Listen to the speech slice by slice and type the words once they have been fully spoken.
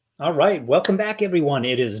All right. Welcome back, everyone.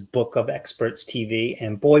 It is Book of Experts TV.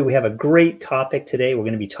 And boy, we have a great topic today. We're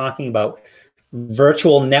going to be talking about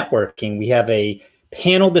virtual networking. We have a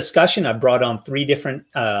panel discussion. I brought on three different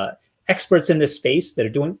experts in this space that are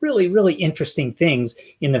doing really, really interesting things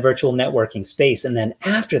in the virtual networking space. And then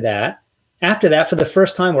after that, for the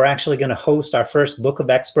first time, we're actually going to host our first Book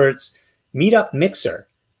of Experts Meetup Mixer.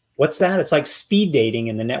 What's that? It's like speed dating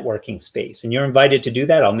in the networking space. And you're invited to do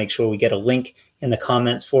that. I'll make sure we get a link in the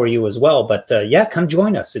comments for you as well. But yeah, come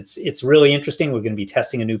join us. It's really interesting. We're going to be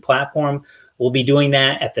testing a new platform. We'll be doing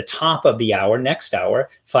that at the top of the hour, next hour,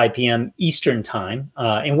 5 p.m. Eastern time.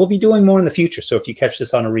 And we'll be doing more in the future. So if you catch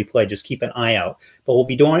this on a replay, just keep an eye out. But we'll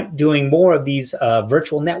be doing more of these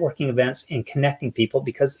virtual networking events and connecting people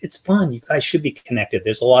because it's fun. You guys should be connected.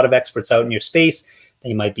 There's a lot of experts out in your space.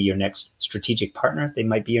 They might be your next strategic partner. They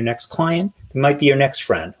might be your next client. They might be your next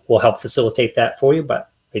friend. We'll help facilitate that for you. But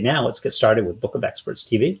right now, let's get started with Book of Experts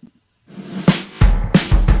TV.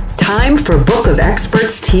 Time for Book of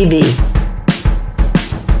Experts TV.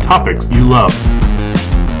 Topics you love.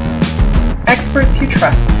 Experts you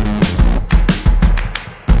trust.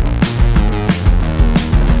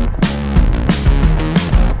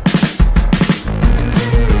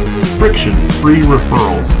 Friction-free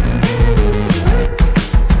referrals.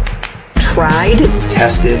 Tried,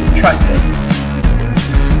 tested, Trusted.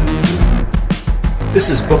 This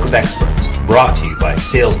is Book of Experts, brought to you by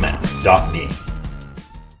Salesman.me.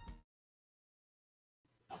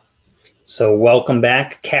 So welcome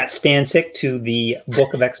back, Kat Stancic, to the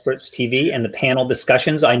Book of Experts TV and the panel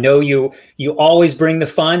discussions. I know you always bring the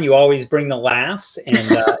fun, you always bring the laughs, and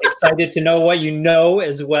excited to know what you know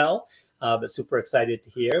as well, but super excited to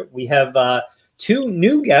hear. We have two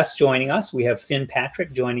new guests joining us. We have Finn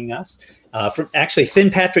Patrick joining us from actually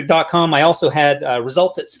finnpatrick.com. I also had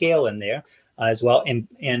Results at Scale in there as well.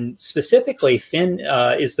 And specifically, Finn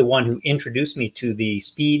is the one who introduced me to the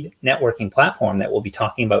speed networking platform that we'll be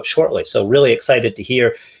talking about shortly. So really excited to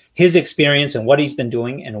hear his experience and what he's been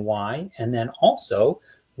doing and why. And then also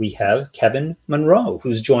we have Kevin Monroe,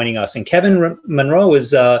 who's joining us. And Kevin Monroe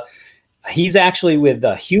is he's actually with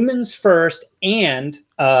Humans First and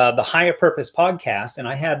the Higher Purpose podcast. And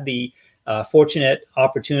I had the fortunate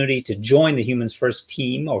opportunity to join the Humans First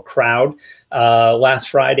team or crowd last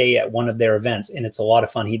Friday at one of their events. And it's a lot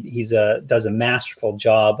of fun. He does a masterful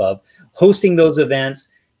job of hosting those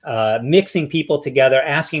events, mixing people together,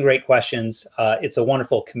 asking great questions. It's a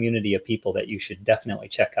wonderful community of people that you should definitely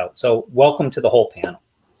check out. So welcome to the whole panel.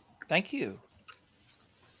 Thank you.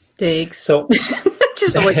 Thanks. So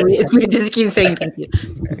we just keep saying thank you.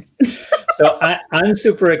 So I'm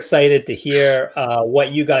super excited to hear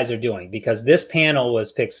what you guys are doing, because this panel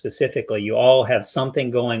was picked specifically. You all have something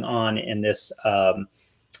going on in this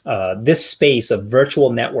this space of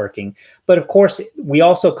virtual networking. But of course, we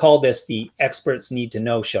also call this the Experts Need to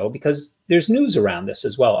Know show because there's news around this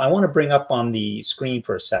as well. I want to bring up on the screen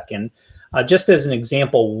for a second, just as an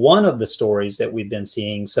example, one of the stories that we've been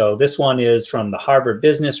seeing. So this one is from the Harvard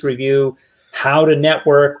Business Review. How to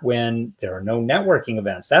network when there are no networking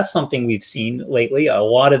events. That's something we've seen lately. A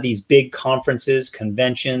lot of these big conferences,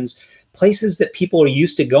 conventions, places that people are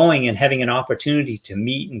used to going and having an opportunity to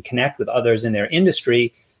meet and connect with others in their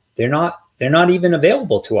industry, they're not even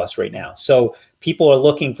available to us right now. So people are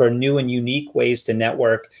looking for new and unique ways to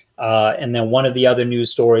network. And then one of the other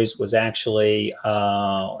news stories was actually,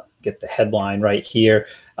 get the headline right here.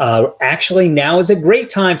 Actually, now is a great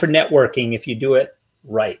time for networking if you do it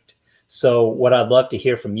right. So what I'd love to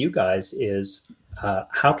hear from you guys is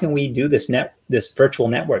how can we do this virtual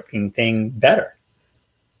networking thing better?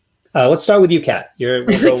 Let's start with you, Kat. We'll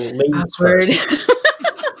go ladies first.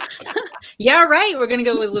 Yeah, right. We're going to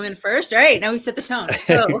go with women first. All right. Now we set the tone.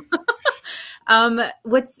 So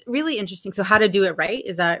what's really interesting. So how to do it right?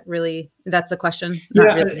 Is that that's the question?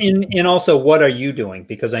 Yeah. Really. And also what are you doing?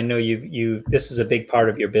 Because I know this is a big part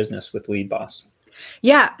of your business with Lead Boss.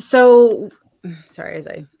 Yeah. So sorry, as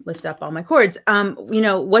I lift up all my cords,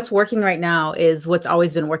 what's working right now is what's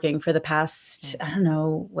always been working for the past,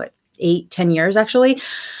 8-10 years, actually.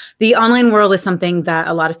 The online world is something that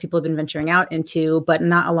a lot of people have been venturing out into, but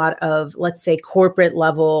not a lot of, let's say, corporate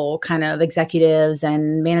level kind of executives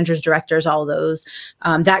and managers, directors, all of those,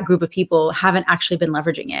 that group of people haven't actually been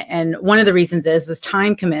leveraging it. And one of the reasons is this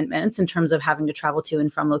time commitments in terms of having to travel to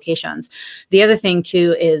and from locations. The other thing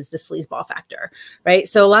too is the sleazeball factor, right?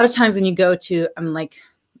 So a lot of times when you go to, I'm like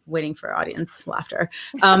waiting for audience laughter.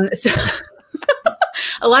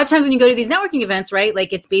 a lot of times when you go to these networking events, right,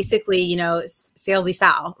 like it's basically, salesy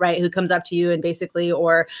Sal, right, who comes up to you and basically,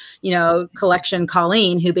 or, collection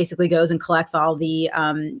Colleen, who basically goes and collects all the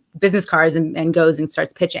business cards and goes and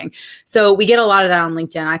starts pitching. So we get a lot of that on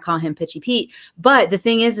LinkedIn. I call him Pitchy Pete. But the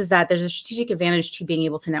thing is that there's a strategic advantage to being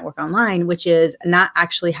able to network online, which is not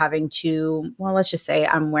actually having to, well, let's just say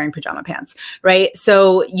I'm wearing pajama pants, right?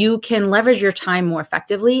 So you can leverage your time more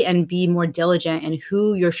effectively and be more diligent in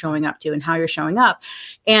who you're showing up to and how you're showing up.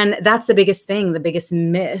 And that's the biggest thing, the biggest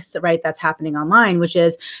myth, right, that's happening online, which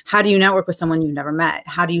is, how do you network with someone you've never met?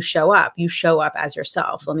 How do you show up? You show up as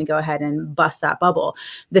yourself. Let me go ahead and bust that bubble.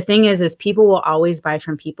 The thing is people will always buy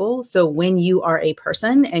from people. So when you are a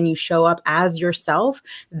person and you show up as yourself,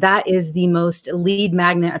 that is the most lead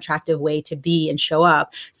magnet attractive way to be and show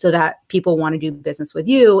up, so that people want to do business with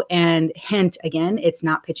you. And hint, again, it's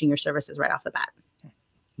not pitching your services right off the bat.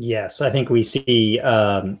 Yes, I think we see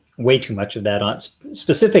way too much of that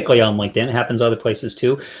specifically on LinkedIn. It happens other places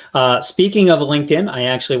too. Speaking of LinkedIn, I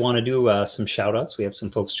actually want to do some shout outs. We have some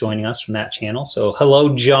folks joining us from that channel. So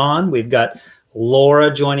hello, John. We've got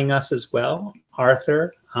Laura joining us as well.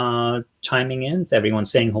 Arthur chiming in. Everyone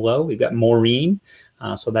saying hello. We've got Maureen.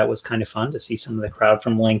 So that was kind of fun to see some of the crowd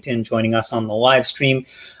from LinkedIn joining us on the live stream.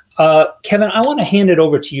 Kevin, I want to hand it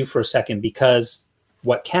over to you for a second, because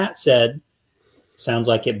what Kat said sounds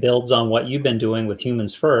like it builds on what you've been doing with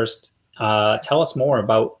Humans First. Tell us more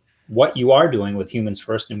about what you are doing with Humans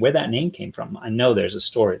First and where that name came from. I know there's a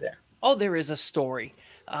story there. Oh, there is a story.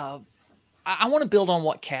 I want to build on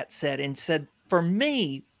what Kat said and said, for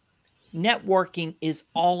me, networking is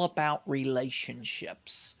all about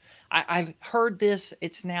relationships. I've heard this.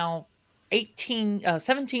 It's now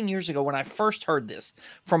 17 years ago when I first heard this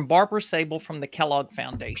from Barbara Sable from the Kellogg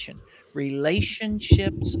Foundation.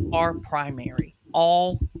 Relationships are primary.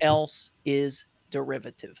 All else is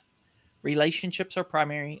derivative. Relationships are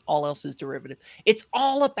primary. All else is derivative. It's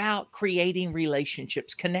all about creating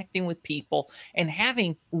relationships, connecting with people, and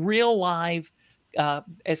having real live,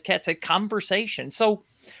 as Kat said, conversation. So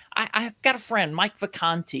I've got a friend, Mike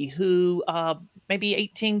Vacanti, who maybe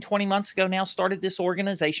 18, 20 months ago now started this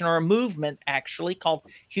organization, or a movement actually, called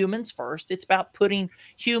Humans First. It's about putting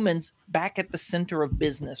humans back at the center of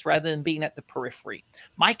business rather than being at the periphery.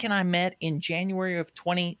 Mike and I met in January of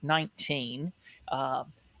 2019,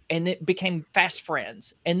 and it became fast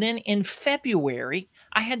friends. And then in February,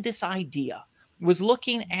 I had this idea. Was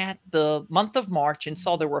looking at the month of March and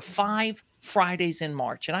saw there were 5 Fridays in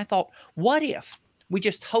March. And I thought, what if we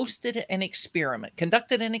just hosted an experiment,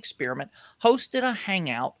 conducted an experiment, hosted a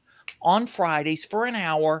hangout on Fridays for an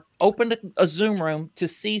hour, opened a Zoom room to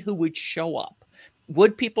see who would show up.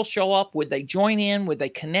 Would people show up? Would they join in? Would they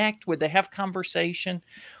connect? Would they have conversation?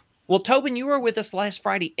 Well, Tobin, you were with us last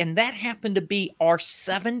Friday, and that happened to be our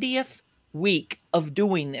 70th week of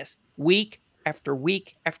doing this, week after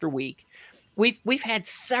week after week. We've had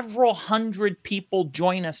several hundred people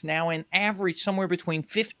join us now, in average somewhere between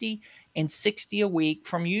 50 and 60 a week,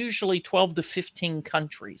 from usually 12 to 15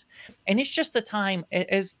 countries. And it's just a time,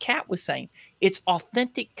 as Kat was saying, it's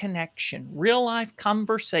authentic connection, real life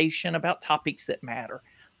conversation about topics that matter.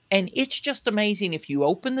 And it's just amazing. If you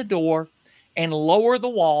open the door and lower the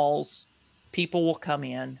walls, people will come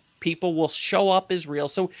in, people will show up as real.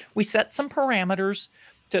 So we set some parameters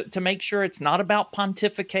to make sure it's not about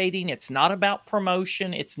pontificating. It's not about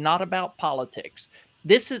promotion. It's not about politics.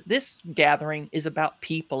 This gathering is about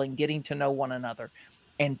people and getting to know one another.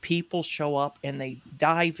 And people show up and they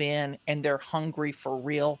dive in and they're hungry for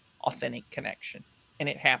real, authentic connection. And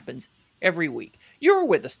it happens every week. You were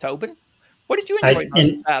with us, Tobin. What did you enjoy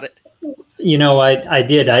most about it? You know, I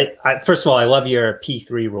did. I first of all, I love your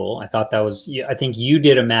P3 rule. I thought that was, I think you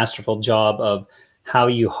did a masterful job of how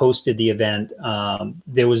you hosted the event.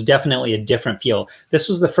 There was definitely a different feel. This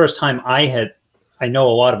was the first time I know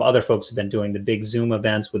a lot of other folks have been doing the big Zoom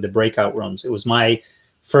events with the breakout rooms. It was my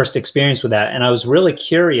first experience with that. And I was really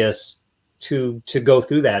curious to go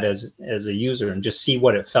through that as a user and just see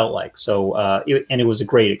what it felt like. So, and it was a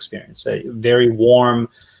great experience, very warm,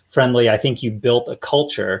 friendly. I think you built a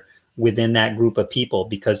culture within that group of people,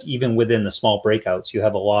 because even within the small breakouts, you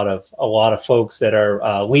have a lot of folks that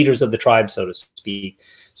are leaders of the tribe, so to speak.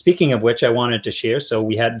 Speaking of which, I wanted to share. So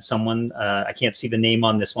we had someone, I can't see the name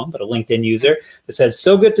on this one, but a LinkedIn user that says,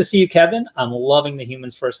 "So good to see you, Kevin. I'm loving the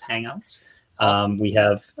Humans First Hangouts." Awesome. We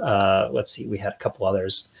have, let's see, we had a couple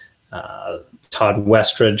others. Todd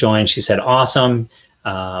Westra joined. She said, "Awesome."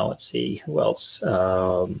 Let's see, who else?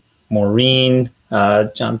 Maureen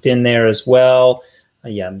jumped in there as well.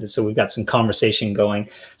 Yeah, so we've got some conversation going.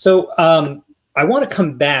 So I want to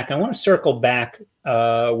come back. I want to circle back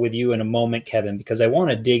with you in a moment, Kevin, because I want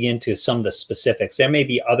to dig into some of the specifics. There may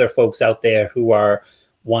be other folks out there who are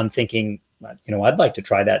thinking, I'd like to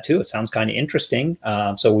try that too. It sounds kind of interesting.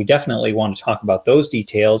 So we definitely want to talk about those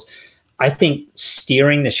details. I think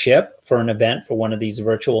steering the ship for an event, for one of these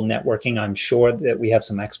virtual networking, I'm sure that we have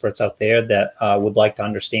some experts out there that would like to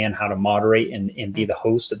understand how to moderate and be the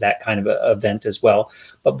host of that kind of a event as well.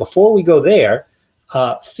 But before we go there,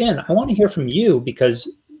 Finn, I want to hear from you, because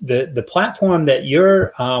the platform that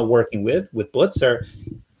you're working with Blitzer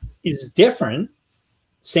is different,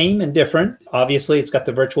 same and different. Obviously, it's got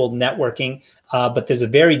the virtual networking, but there's a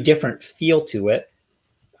very different feel to it.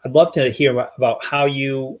 I'd love to hear about how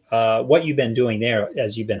what you've been doing there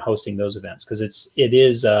as you've been hosting those events, because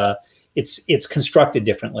it's constructed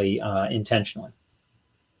differently intentionally.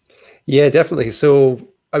 Yeah, definitely. So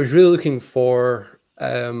I was really looking for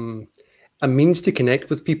a means to connect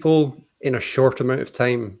with people in a short amount of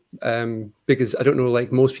time, because I don't know,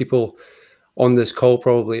 like most people on this call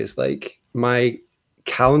probably, is like my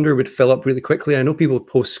calendar would fill up really quickly. I know people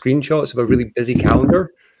post screenshots of a really busy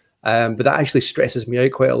calendar, but that actually stresses me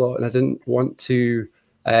out quite a lot. And I didn't want to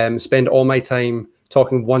spend all my time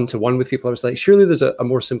talking one-to-one with people. I was like, surely there's a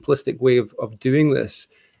more simplistic way of doing this.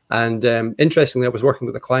 And interestingly, I was working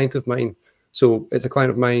with a client of mine. So it's a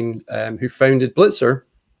client of mine who founded Blitzer.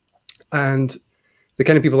 And the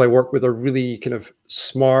kind of people I work with are really kind of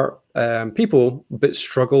smart people, but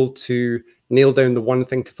struggle to nail down the one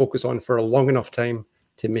thing to focus on for a long enough time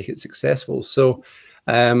to make it successful. So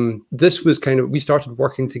this was we started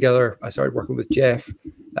working together. I started working with Jeff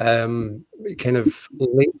kind of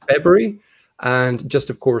late February, and just,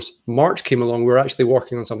 of course, March came along. We were actually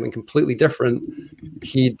working on something completely different.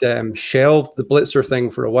 He'd shelved the Blitzer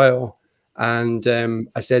thing for a while, and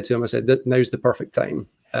I said to him, now's the perfect time.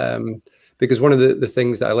 Because one of the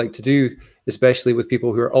things that I like to do, especially with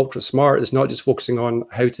people who are ultra smart, is not just focusing on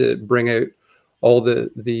how to bring out all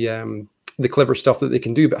the clever stuff that they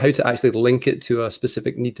can do, but how to actually link it to a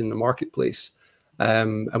specific need in the marketplace.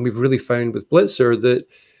 And we've really found with Blitzer that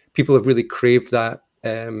people have really craved that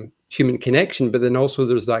human connection, but then also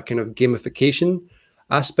there's that kind of gamification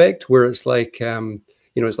aspect where it's like,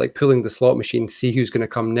 it's like pulling the slot machine to see who's going to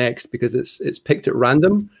come next, because it's picked at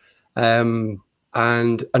random.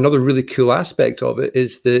 And another really cool aspect of it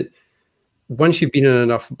is that once you've been in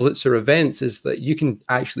enough Blitzer events, is that you can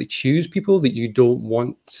actually choose people that you don't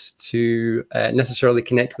want to necessarily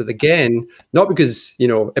connect with again. Not because,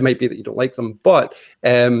 it might be that you don't like them, but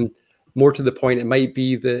more to the point, it might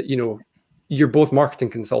be that, you're both marketing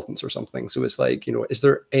consultants or something. So it's like, is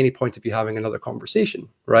there any point of you having another conversation,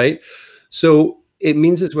 right? So it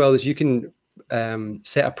means as well as you can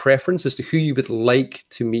set a preference as to who you would like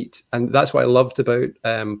to meet. And that's what I loved about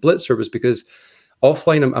Blitzer, was because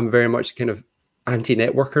offline, I'm very much kind of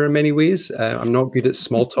anti-networker in many ways. I'm not good at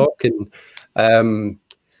small talk, and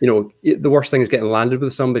the worst thing is getting landed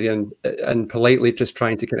with somebody and politely just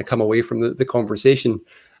trying to kind of come away from the conversation.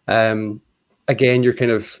 Again, you're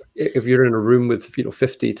kind of, if you're in a room with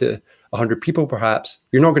 50 to 100 people, perhaps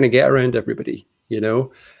you're not going to get around everybody.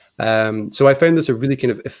 So I found this a really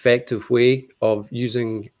kind of effective way of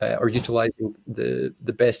using or utilizing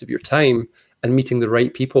the best of your time and meeting the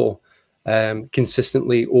right people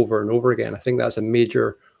consistently over and over again. I think that's a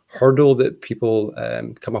major hurdle that people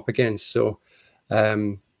come up against. So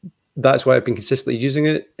that's why I've been consistently using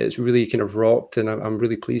it. It's really kind of rocked, and I'm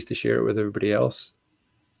really pleased to share it with everybody else.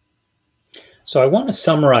 So I want to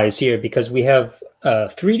summarize here, because we have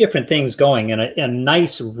 3 different things going and a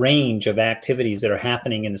nice range of activities that are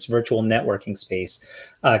happening in this virtual networking space.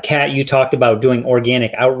 Kat, you talked about doing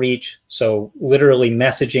organic outreach. So literally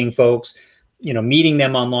messaging folks, meeting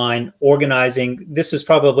them online, organizing. This is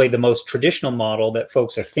probably the most traditional model that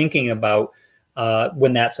folks are thinking about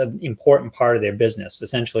when that's an important part of their business.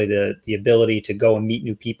 Essentially the ability to go and meet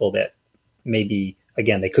new people that maybe,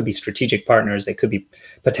 again, they could be strategic partners, they could be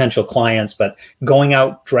potential clients, but going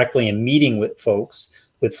out directly and meeting with folks.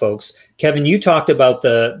 Kevin, you talked about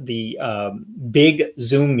the big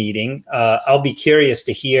Zoom meeting. I'll be curious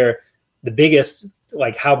to hear the biggest,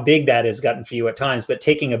 like how big that has gotten for you at times, but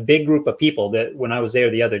taking a big group of people. That when I was there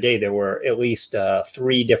the other day, there were at least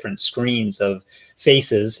 3 different screens of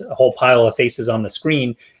faces, a whole pile of faces on the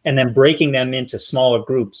screen, and then breaking them into smaller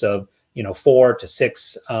groups of 4 to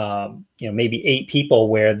 6, maybe 8 people,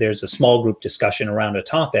 where there's a small group discussion around a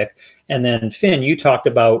topic. And then Finn, you talked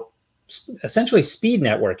about essentially speed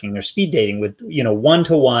networking or speed dating with,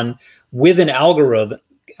 one-to-one with an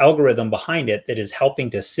algorithm behind it that is helping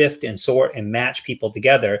to sift and sort and match people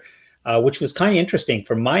together. which was kind of interesting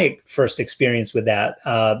from my first experience with that.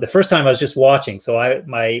 The first time I was just watching. So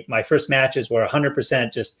my first matches were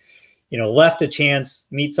 100% just, left a chance,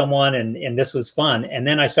 meet someone, and this was fun. And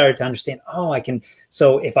then I started to understand,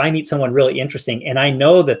 so if I meet someone really interesting and I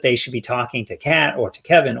know that they should be talking to Kat or to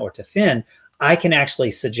Kevin or to Finn, I can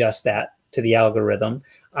actually suggest that to the algorithm.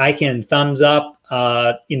 I can thumbs up,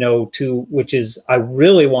 to which is, I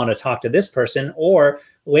really want to talk to this person. Or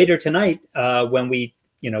later tonight, when we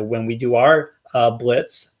do our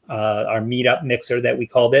blitz, our meetup mixer that we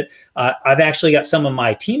called it, I've actually got some of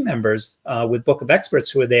my team members with Book of Experts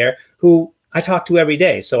who are there, who I talk to every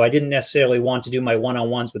day. So I didn't necessarily want to do my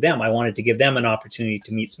one-on-ones with them. I wanted to give them an opportunity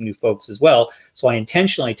to meet some new folks as well. So I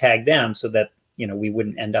intentionally tagged them so that we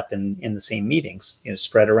wouldn't end up in the same meetings,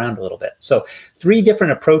 spread around a little bit. So 3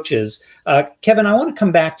 different approaches. Kevin, I want to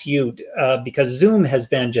come back to you because Zoom has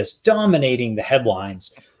been just dominating the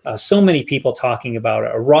headlines. So many people talking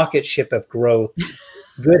about a rocket ship of growth,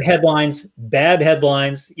 good headlines, bad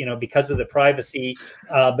headlines, because of the privacy.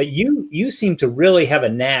 But you seem to really have a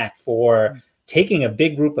knack for taking a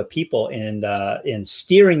big group of people and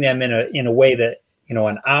steering them in a way that,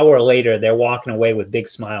 an hour later, they're walking away with big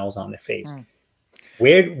smiles on their face.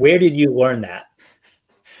 Where did you learn that?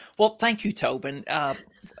 Well, thank you, Tobin.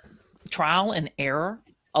 Trial and error,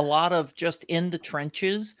 a lot of just in the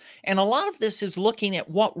trenches. And a lot of this is looking at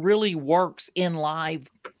what really works in live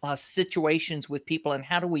situations with people and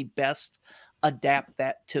how do we best adapt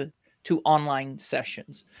that to online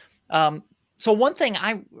sessions. So one thing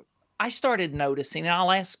I started noticing, and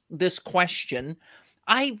I'll ask this question,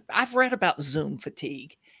 I've read about Zoom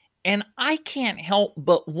fatigue. And I can't help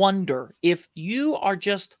but wonder, if you are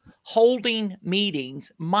just holding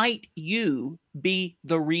meetings, might you be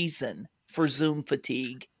the reason for Zoom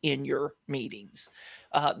fatigue in your meetings?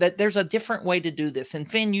 That there's a different way to do this. And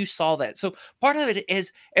Finn, you saw that. So part of it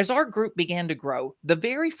is, as our group began to grow, the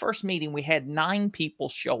very first meeting, we had 9 people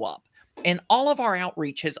show up. And all of our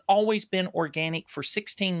outreach has always been organic for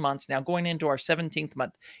 16 months now, going into our 17th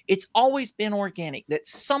month. It's always been organic, that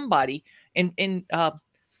somebody,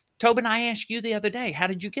 Tobin, I asked you the other day, how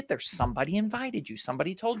did you get there? Somebody invited you.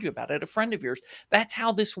 Somebody told you about it, a friend of yours. That's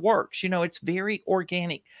how this works. It's very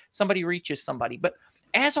organic. Somebody reaches somebody. But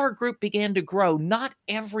as our group began to grow, not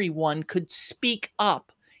everyone could speak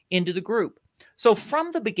up into the group. So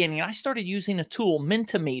from the beginning, I started using a tool,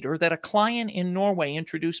 Mentimeter, that a client in Norway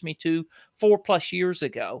introduced me to 4+ years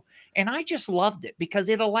ago. And I just loved it because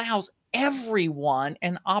it allows everyone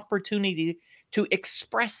an opportunity to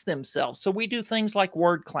express themselves. So we do things like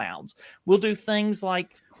word clouds. We'll do things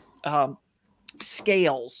like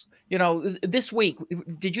scales. This week,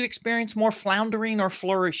 did you experience more floundering or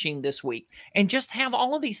flourishing this week? And just have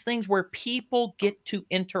all of these things where people get to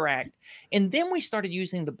interact. And then we started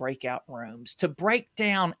using the breakout rooms to break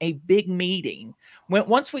down a big meeting.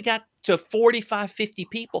 Once we got to 45, 50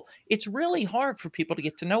 people, it's really hard for people to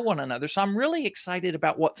get to know one another. So I'm really excited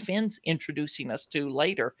about what Finn's introducing us to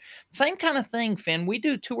later. Same kind of thing, Finn. We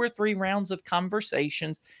do 2 or 3 rounds of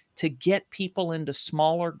conversations to get people into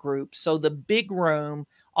smaller groups. So the big room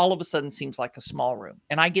all of a sudden seems like a small room,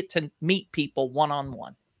 and I get to meet people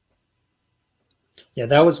one-on-one. Yeah,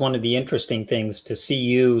 that was one of the interesting things, to see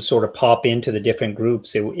you sort of pop into the different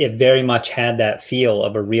groups. It very much had that feel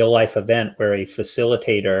of a real life event where a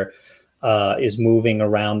facilitator is moving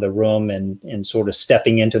around the room and sort of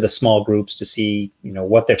stepping into the small groups to see,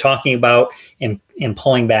 what they're talking about and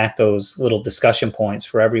pulling back those little discussion points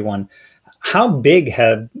for everyone. How big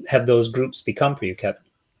have those groups become for you, Kevin?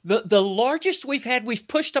 The largest we've had, we've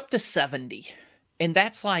pushed up to 70. And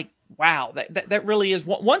that's like, wow, that really is.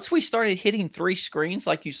 Once we started hitting 3 screens,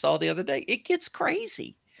 like you saw the other day, it gets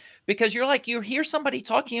crazy, because you hear somebody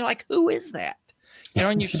talking, you're like, who is that?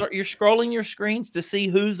 And you're scrolling your screens to see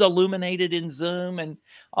who's illuminated in Zoom and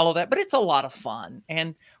all of that. But it's a lot of fun.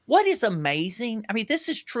 And what is amazing, this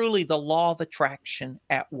is truly the law of attraction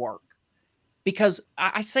at work. Because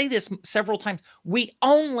I say this several times, we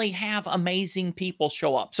only have amazing people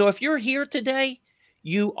show up. So if you're here today,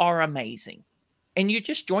 you are amazing. And you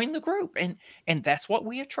just join the group, and that's what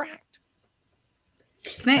we attract.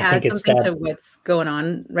 Can I add something to what's going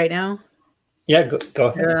on right now? Yeah, go ahead.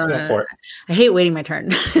 Go for it. I hate waiting my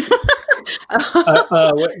turn.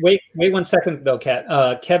 Wait 1 second though,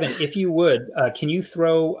 Kat. Kevin, if you would, can you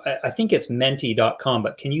throw, I think it's menti.com,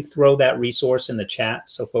 but can you throw that resource in the chat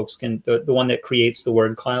so folks can, the one that creates the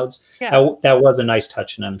word clouds? Yeah. That was a nice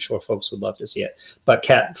touch, and I'm sure folks would love to see it. But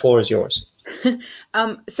Kat, floor is yours.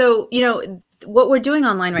 So, what we're doing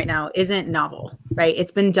online right now isn't novel, right?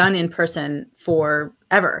 It's been done in person for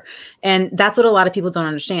ever. And that's what a lot of people don't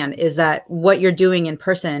understand, is that what you're doing in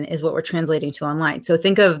person is what we're translating to online. So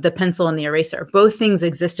think of the pencil and the eraser. Both things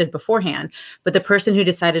existed beforehand, but the person who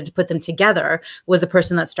decided to put them together was the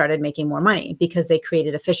person that started making more money because they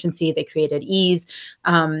created efficiency, they created ease,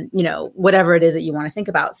 whatever it is that you want to think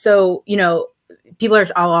about. So, people are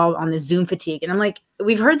all on this Zoom fatigue. And I'm like,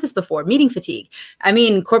 we've heard this before, meeting fatigue. I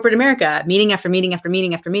mean, corporate America, meeting after meeting after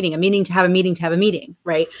meeting after meeting, a meeting to have a meeting to have a meeting,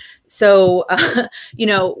 right? So,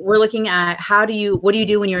 we're looking at what do you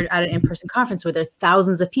do when you're at an in-person conference where there are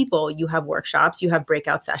thousands of people? You have workshops, you have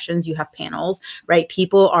breakout sessions, you have panels, right?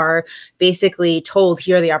 People are basically told,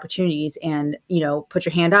 here are the opportunities, and, put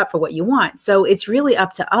your hand up for what you want. So it's really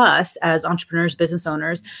up to us as entrepreneurs, business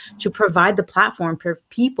owners, to provide the platform for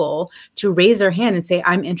people to raise their hand and say,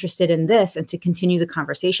 I'm interested in this, and to continue the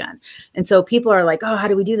conversation. And so people are like, oh, how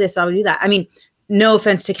do we do this? How do we do that? I mean, no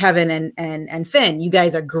offense to Kevin and Finn, you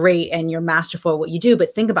guys are great and you're masterful at what you do, but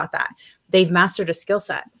think about that. They've mastered a skill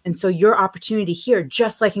set. And so your opportunity here,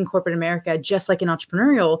 just like in corporate America, just like in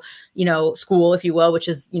entrepreneurial, school, if you will, which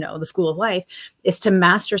is, the school of life, is to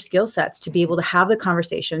master skill sets, to be able to have the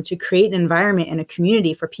conversation, to create an environment and a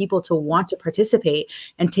community for people to want to participate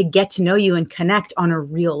and to get to know you and connect on a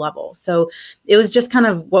real level. So it was just kind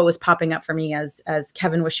of what was popping up for me as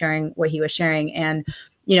Kevin was sharing what he was sharing. And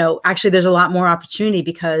actually there's a lot more opportunity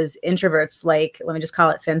because introverts, like, let me just call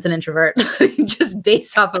it, Finn's an introvert, just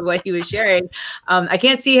based off of what he was sharing. I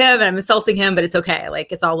can't see him and I'm insulting him, but it's okay. Like,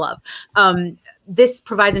 it's all love. This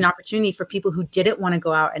provides an opportunity for people who didn't want to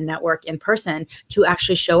go out and network in person to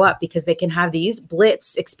actually show up, because they can have these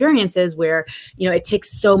blitz experiences where, it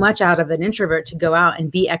takes so much out of an introvert to go out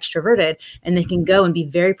and be extroverted, and they can go and be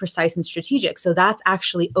very precise and strategic. So that's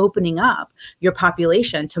actually opening up your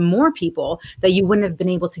population to more people that you wouldn't have been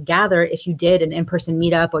able to gather if you did an in-person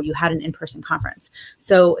meetup or you had an in-person conference.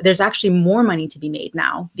 So there's actually more money to be made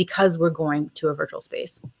now because we're going to a virtual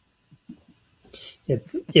space.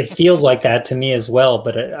 It feels like that to me as well,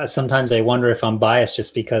 but sometimes I wonder if I'm biased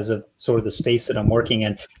just because of sort of the space that I'm working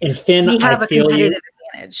in. And Finn, we have I feel a competitive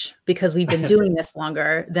advantage because we've been doing this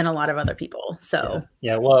longer than a lot of other people. So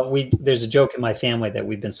yeah. Well, there's a joke in my family that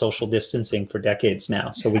we've been social distancing for decades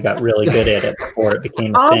now, so we got really good at it before it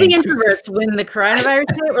became all a thing. The introverts, when the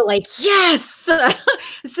coronavirus hit, were like, yes,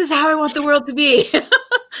 this is how I want the world to be.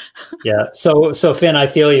 Yeah. So Finn, I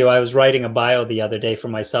feel you. I was writing a bio the other day for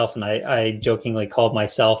myself, and I jokingly called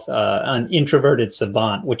myself an introverted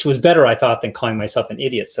savant, which was better, I thought, than calling myself an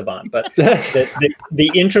idiot savant. But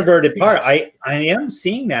the introverted part, I am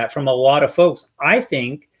seeing that from a lot of folks. I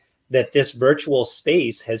think that this virtual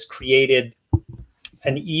space has created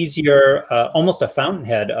an easier, almost a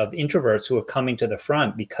fountainhead of introverts who are coming to the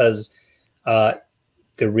front, because the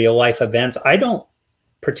real life events, I don't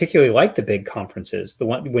particularly like the big conferences, the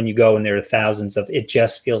one when you go and there are thousands of, it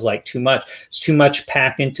just feels like too much. It's too much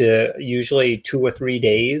packed into usually 2 or 3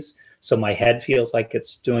 days. So my head feels like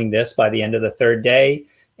it's doing this by the end of the third day.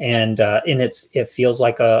 And it feels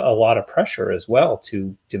like a lot of pressure as well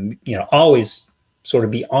to always sort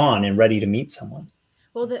of be on and ready to meet someone.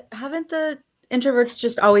 Well, haven't the introverts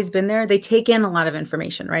just always been there? They take in a lot of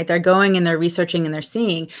information, right? They're going and they're researching and they're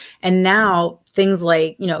seeing. And now things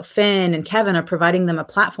like, Finn and Kevin are providing them a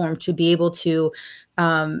platform to be able to,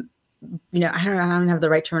 I don't have the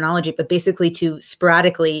right terminology, but basically to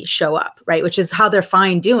sporadically show up, right? Which is how they're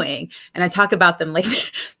fine doing. And I talk about them like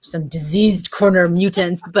some diseased corner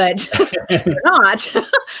mutants, but they're not.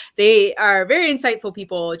 They are very insightful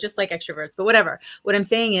people, just like extroverts, but whatever. What I'm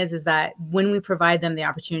saying is that when we provide them the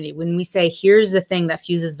opportunity, when we say, here's the thing that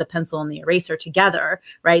fuses the pencil and the eraser together,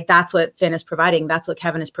 right? That's what Finn is providing. That's what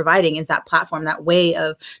Kevin is providing, is that platform, that way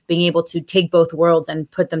of being able to take both worlds and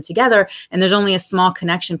put them together. And there's only a small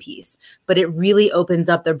connection piece, but it really opens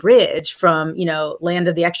up the bridge from, land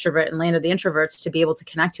of the extrovert and land of the introverts to be able to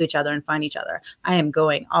connect to each other and find each other. I am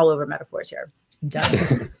going all over metaphors here.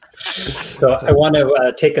 Done. So I want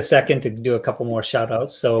to take a second to do a couple more shout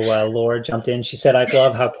outs. So Laura jumped in. She said, I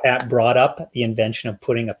love how Kat brought up the invention of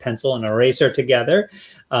putting a pencil and eraser together.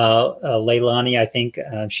 Leilani, I think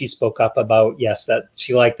she spoke up about, yes, that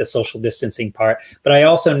she liked the social distancing part. But I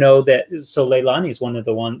also know that, so Leilani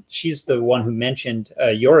is she's the one who mentioned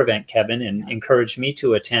your event, Kevin, and encouraged me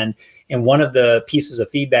to attend. And one of the pieces of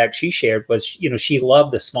feedback she shared was, she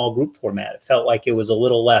loved the small group format. It felt like it was a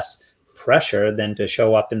little less pressure than to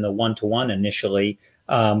show up in the one-to-one initially.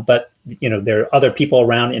 But, there are other people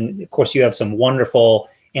around. And of course, you have some wonderful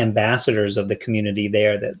ambassadors of the community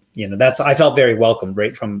there that, I felt very welcomed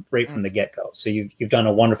right from the get-go. So you've done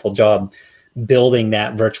a wonderful job building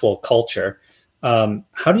that virtual culture.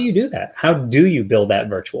 How do you do that? How do you build that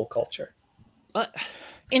virtual culture?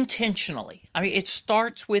 intentionally. I mean, it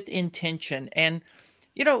starts with intention. And,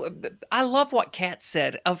 you know, I love what Kat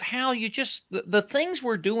said of how you just, the things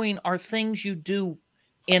we're doing are things you do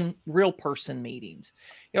in real person meetings.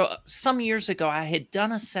 You know, some years ago, I had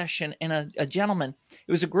done a session and a gentleman,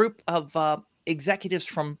 it was a group of executives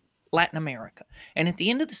from Latin America. And at the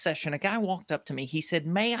end of the session, a guy walked up to me. He said,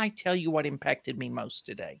 "May I tell you what impacted me most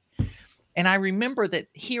today?" And I remember that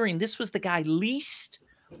hearing this was the guy least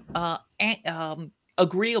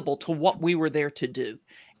agreeable to what we were there to do.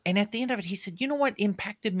 And at the end of it, he said, "You know what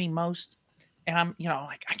impacted me most?" And I'm, you know,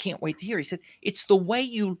 like, I can't wait to hear. He said, "It's the way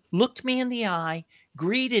you looked me in the eye,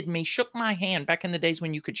 greeted me, shook my hand," back in the days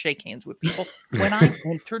when you could shake hands with people, "when I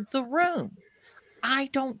entered the room. I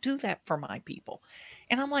don't do that for my people."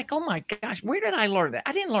 And I'm like, oh my gosh, where did I learn that?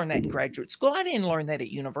 I didn't learn that in graduate school. I didn't learn that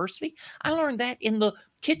at university. I learned that in the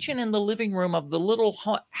kitchen and the living room of the little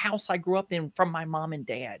house I grew up in from my mom and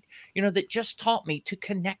dad, you know, that just taught me to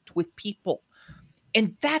connect with people.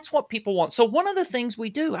 And that's what people want. So one of the things we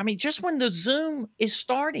do, I mean, just when the Zoom is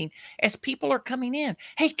starting, as people are coming in,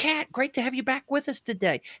 "Hey, Kat, great to have you back with us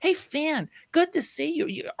today. Hey, Finn, good to see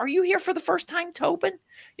you. Are you here for the first time, Tobin?"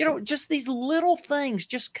 You know, just these little things,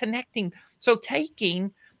 just connecting. So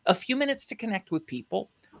taking a few minutes to connect with people.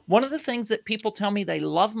 One of the things that people tell me they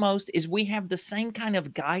love most is we have the same kind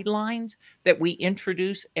of guidelines that we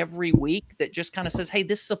introduce every week that just kind of says, "Hey,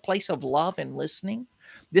 this is a place of love and listening.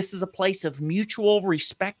 This is a place of mutual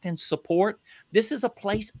respect and support. This is a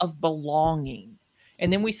place of belonging."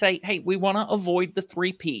 And then we say, "Hey, we want to avoid the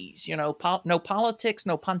 3 Ps, you know, no politics,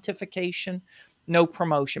 no pontification, no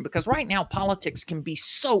promotion," because right now politics can be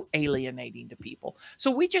so alienating to people.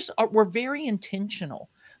 So we're very intentional.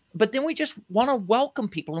 But then we just want to welcome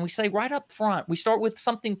people, and we say right up front, we start with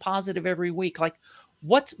something positive every week. Like,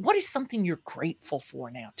 what is something you're grateful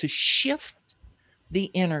for now, to shift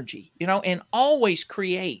the energy, you know, and always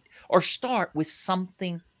create or start with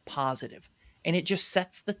something positive, and it just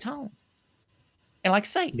sets the tone. And like I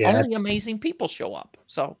say, only amazing people show up,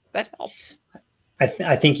 so that helps.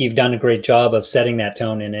 I think you've done a great job of setting that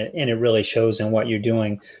tone, and it really shows in what you're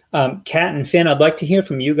doing. Kat and Finn, I'd like to hear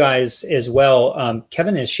from you guys as well.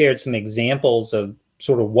 Kevin has shared some examples of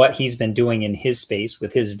sort of what he's been doing in his space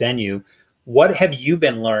with his venue. What have you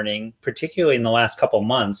been learning, particularly in the last couple of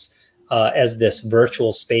months, as this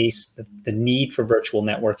virtual space, the need for virtual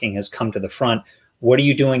networking has come to the front? What are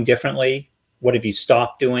you doing differently? What have you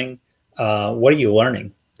stopped doing? What are you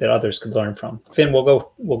learning that others could learn from? Finn,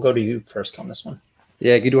 we'll go to you first on this one.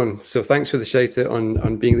 Yeah, good one. So thanks for the shout out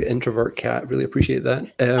on being the introvert, Kat. Really appreciate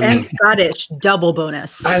that. And Scottish, double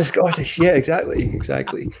bonus. And Scottish, yeah,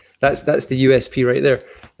 exactly. That's the USP right there.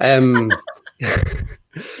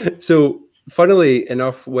 So funnily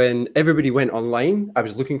enough, when everybody went online, I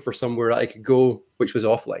was looking for somewhere I could go, which was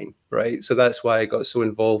offline, right? So that's why I got so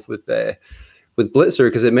involved with Blitzer,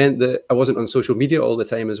 because it meant that I wasn't on social media all the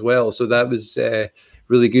time as well. So that was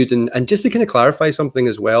really good. And just to kind of clarify something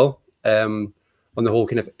as well, on the whole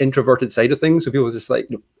kind of introverted side of things. So people are just like,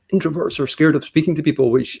 introverts are scared of speaking to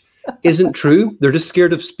people, which isn't true. They're just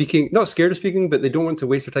scared of speaking, not scared of speaking, but they don't want to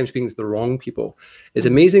waste their time speaking to the wrong people. It's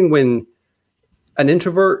amazing when an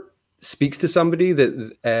introvert speaks to somebody that,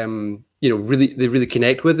 you know, they really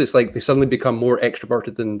connect with. It's like they suddenly become more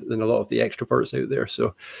extroverted than a lot of the extroverts out there.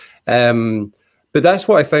 So, but that's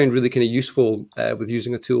what I found really kind of useful with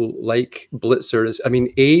using a tool like Blitzer is, I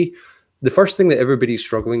mean, the first thing that everybody's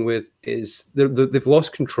struggling with is they've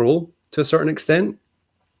lost control to a certain extent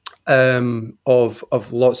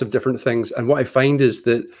of lots of different things. And what I find is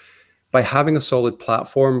that by having a solid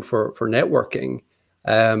platform for networking,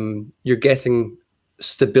 you're getting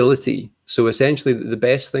stability. So essentially, the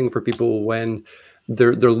best thing for people when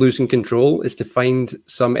they're losing control is to find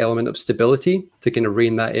some element of stability to kind of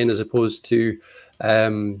rein that in, as opposed to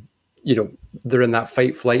you know, they're in that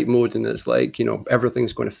fight flight mode and it's like, you know,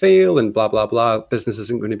 everything's going to fail and blah, blah, blah. Business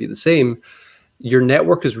isn't going to be the same. Your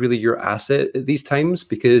network is really your asset at these times,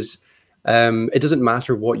 because it doesn't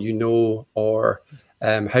matter what you know or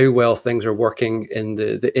how well things are working in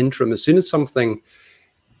the interim. As soon as something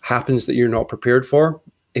happens that you're not prepared for,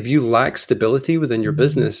 if you lack stability within your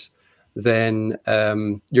business, then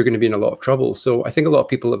you're going to be in a lot of trouble. So I think a lot of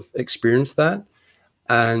people have experienced that.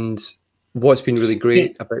 And what's been really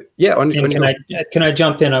great about can I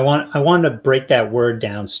jump in? I want to break that word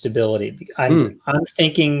down, stability. I'm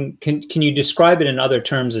thinking, can you describe it in other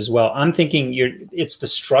terms as well? I'm thinking it's the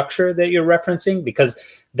structure that you're referencing, because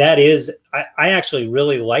that is, I actually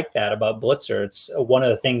really like that about Blitzer. It's one of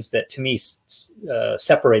the things that to me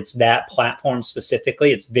separates that platform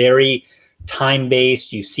specifically. It's very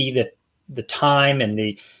time-based. You see the time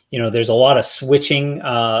and there's a lot of switching,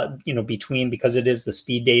 between, because it is the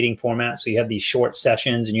speed dating format. So you have these short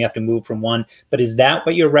sessions and you have to move from one. But is that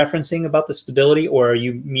what you're referencing about the stability, or are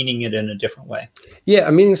you meaning it in a different way? Yeah,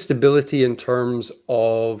 I mean stability in terms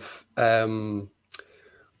of, when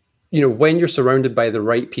you're surrounded by the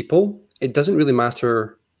right people, it doesn't really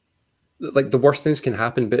matter. Like the worst things can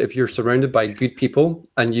happen, but if you're surrounded by good people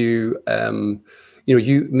and you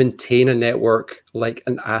maintain a network like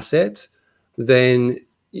an asset, then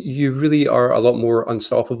you really are a lot more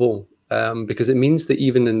unstoppable, because it means that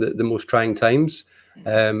even in the most trying times,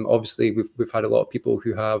 obviously we've had a lot of people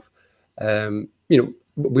who have,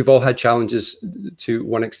 we've all had challenges to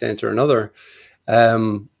one extent or another.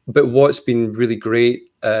 But what's been really great,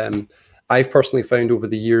 I've personally found over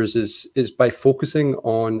the years is by focusing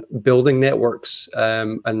on building networks,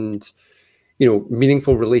 and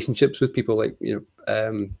meaningful relationships with people, like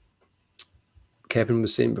Kevin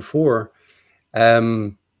was saying before.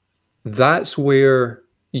 That's where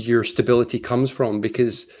your stability comes from,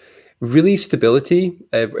 because really stability,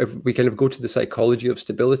 if we kind of go to the psychology of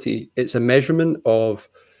stability, it's a measurement of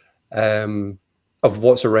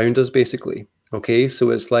what's around us, basically. Okay, so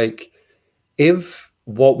it's like if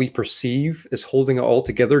what we perceive is holding it all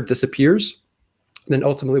together disappears, then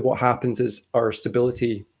ultimately what happens is our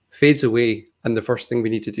stability fades away, and the first thing we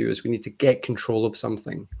need to do is we need to get control of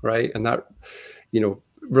something, right? And that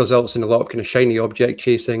results in a lot of kind of shiny object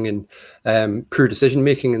chasing and poor decision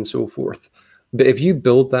making and so forth. But if you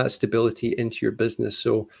build that stability into your business,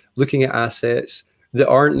 so looking at assets that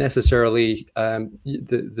aren't necessarily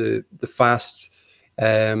the fast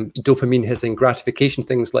dopamine hitting gratification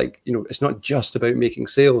things, like it's not just about making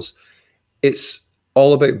sales, it's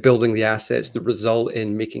all about building the assets that result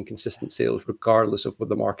in making consistent sales regardless of what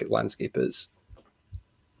the market landscape is.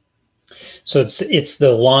 So it's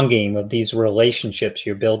the long game of these relationships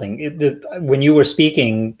you're building. When you were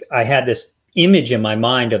speaking, I had this image in my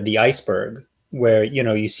mind of the iceberg where,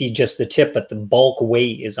 you see just the tip, but the bulk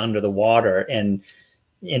weight is under the water and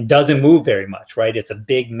doesn't move very much, right? It's a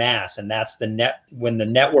big mass. And that's when the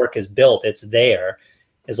network is built, it's there.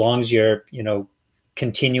 As long as you're,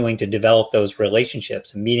 continuing to develop those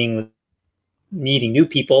relationships and meeting new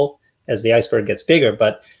people as the iceberg gets bigger.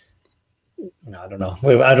 But I don't know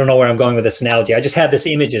where I'm going with this analogy. I just had this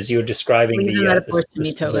image as you were describing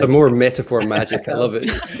some more metaphor magic. I love it.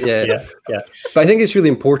 Yeah. But I think it's really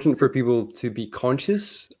important for people to be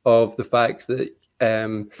conscious of the fact that,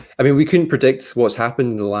 we couldn't predict what's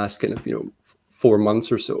happened in the last kind of, 4 months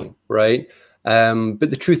or so, right? But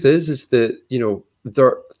the truth is that, there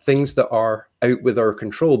are things that are out with our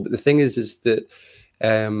control. But the thing is that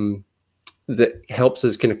that helps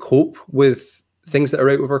us kind of cope with things that are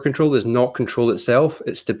out of our control is not control itself,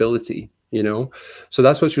 it's stability, So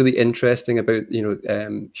that's what's really interesting about,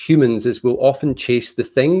 humans, is we'll often chase the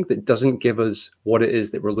thing that doesn't give us what it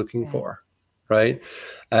is that we're looking for, right?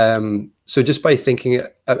 So just by thinking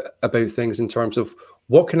about things in terms of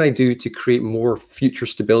what can I do to create more future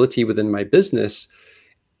stability within my business,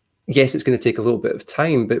 yes, it's going to take a little bit of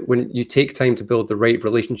time, but when you take time to build the right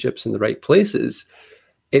relationships in the right places,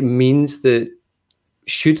 it means that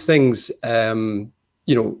should things,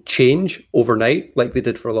 change overnight, like they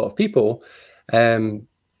did for a lot of people,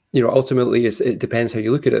 ultimately it depends how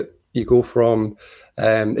you look at it. You go from,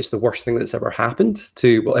 it's the worst thing that's ever happened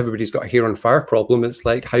to, well, everybody's got a hair on fire problem. It's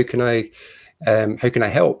like, how can I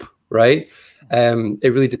help? Right.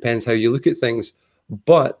 It really depends how you look at things,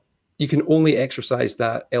 but you can only exercise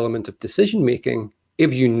that element of decision-making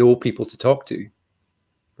if you know people to talk to,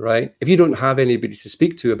 right? If you don't have anybody to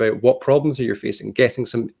speak to about what problems are you facing, getting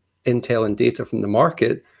some intel and data from the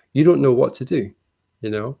market, you don't know what to do,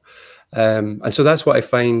 And so that's what I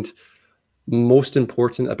find most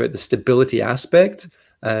important about the stability aspect.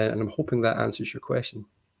 And I'm hoping that answers your question.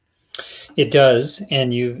 It does.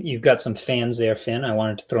 And you've got some fans there, Finn. I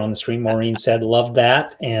wanted to throw on the screen. Maureen said, love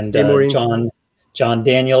that. And hey, John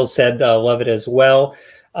Daniels said, love it as well.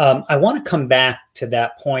 I want to come back to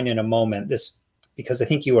that point in a moment, because I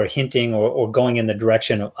think you are hinting or going in the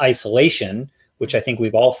direction of isolation, which I think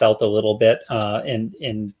we've all felt a little bit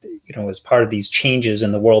as part of these changes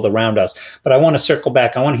in the world around us. But I want to circle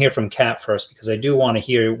back. I want to hear from Kat first, because I do want to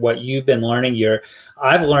hear what you've been learning.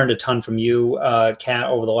 I've learned a ton from you, Kat,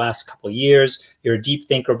 over the last couple of years. You're a deep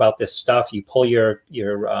thinker about this stuff. You pull your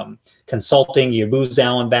consulting, your Booz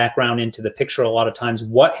Allen background into the picture a lot of times.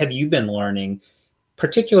 What have you been learning,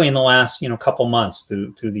 particularly in the last couple months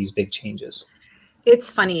through these big changes? It's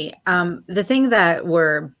funny. The thing that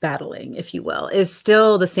we're battling, if you will, is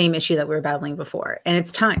still the same issue that we were battling before, and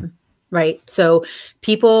it's time. right? So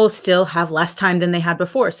people still have less time than they had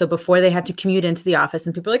before. So before they had to commute into the office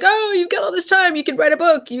and people are like, oh, you've got all this time. You can write a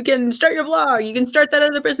book. You can start your blog. You can start that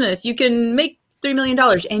other business. You can make $3 million,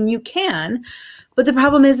 and you can. But the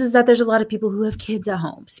problem is that there's a lot of people who have kids at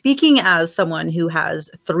home. Speaking as someone who has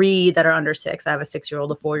 3 that are under 6, I have a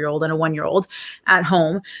 6-year-old, a 4-year-old, and a 1-year-old at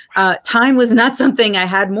home. Time was not something I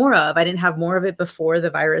had more of. I didn't have more of it before the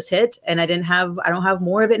virus hit, and I don't have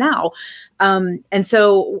more of it now. And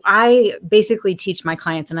so I basically teach my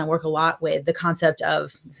clients, and I work a lot with the concept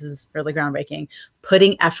of, this is really groundbreaking,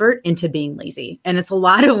 putting effort into being lazy. And it's a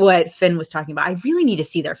lot of what Finn was talking about. I really need to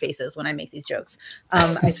see their faces when I make these jokes.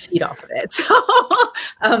 I feed off of it. So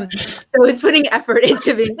it's putting effort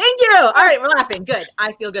into being, thank you. All right, we're laughing. Good.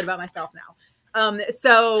 I feel good about myself now.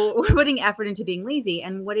 So we're putting effort into being lazy.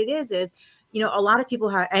 And what it is, a lot of people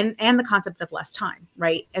have, and the concept of less time,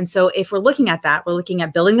 right? And so if we're looking at that, we're looking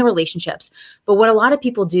at building the relationships. But what a lot of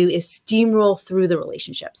people do is steamroll through the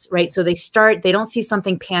relationships, right? So they don't see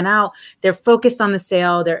something pan out. They're focused on the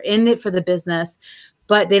sale. They're in it for the business,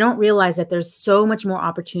 but they don't realize that there's so much more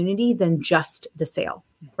opportunity than just the sale,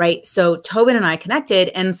 right? So Tobin and I connected.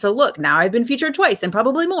 And so look, now I've been featured twice and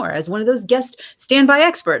probably more as one of those guest standby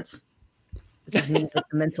experts. This is me with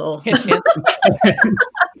the mental.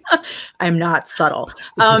 I'm not subtle.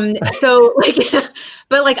 I'm going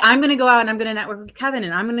to go out and I'm going to network with Kevin,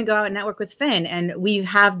 and I'm going to go out and network with Finn, and we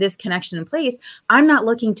have this connection in place. I'm not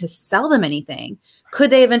looking to sell them anything. Could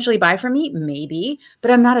they eventually buy from me? Maybe,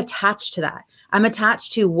 but I'm not attached to that. I'm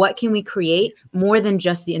attached to what can we create more than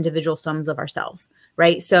just the individual sums of ourselves,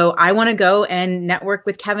 right? So I want to go and network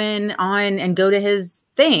with Kevin and go to his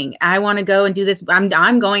thing. I want to go and do this.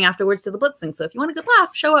 I'm going afterwards to the blitzing. So if you want a good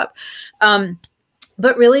laugh, show up.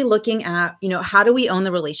 But really looking at, how do we own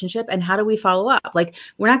the relationship and how do we follow up? Like,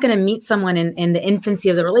 we're not going to meet someone in the infancy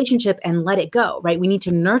of the relationship and let it go, right? We need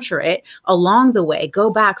to nurture it along the way, go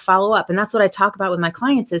back, follow up. And that's what I talk about with my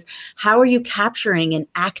clients is, how are you capturing and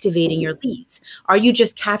activating your leads? Are you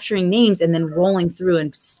just capturing names and then rolling through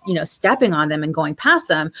and, stepping on them and going past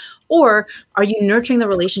them? Or are you nurturing the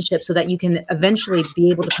relationship so that you can eventually be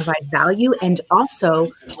able to provide value and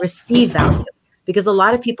also receive value? Because a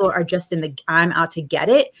lot of people are just in the, I'm out to get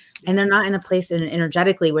it. And they're not in a place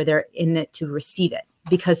energetically where they're in it to receive it,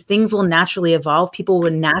 because things will naturally evolve. People will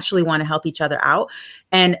naturally want to help each other out.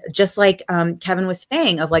 And just like Kevin was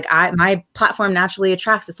saying, of like, my platform naturally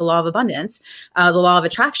attracts. It's the law of abundance, the law of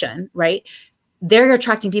attraction, right? They're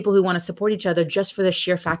attracting people who want to support each other just for the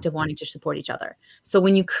sheer fact of wanting to support each other. So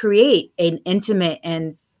when you create an intimate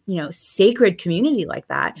and sacred community like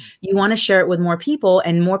that, you want to share it with more people,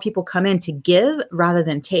 and more people come in to give rather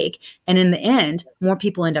than take. And in the end, more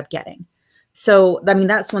people end up getting. So,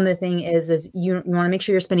 that's one of the things is you want to make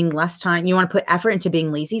sure you're spending less time. You want to put effort into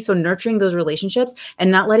being lazy. So nurturing those relationships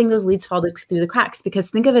and not letting those leads fall through the cracks. Because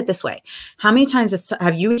think of it this way. How many times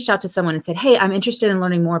have you reached out to someone and said, hey, I'm interested in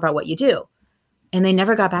learning more about what you do? And they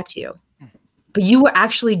never got back to you. But you were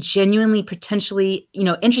actually genuinely, potentially,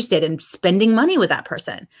 interested in spending money with that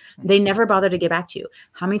person. They never bothered to get back to you.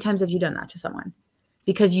 How many times have you done that to someone?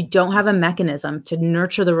 Because you don't have a mechanism to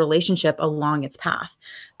nurture the relationship along its path.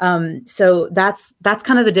 So that's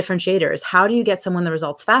kind of the differentiator, is how do you get someone the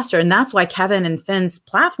results faster? And that's why Kevin and Finn's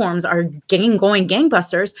platforms are going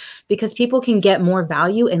gangbusters, because people can get more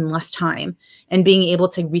value in less time and being able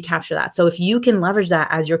to recapture that. So if you can leverage that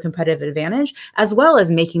as your competitive advantage, as well as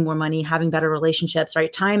making more money, having better relationships,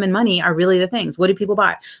 right? Time and money are really the things. What do people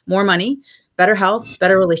buy? More money, better health,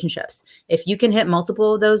 better relationships. If you can hit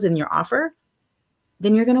multiple of those in your offer,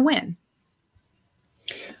 then you're going to win.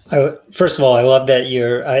 First of all, I love that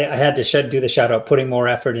I had to do the shout out, putting more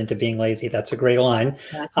effort into being lazy. That's a great line.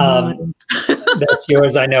 That's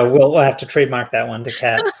yours. I know we'll have to trademark that one to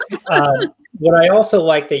Kat. What I also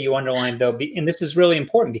like that you underlined, though, and this is really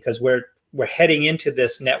important, because we're heading into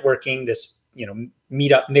this networking, this,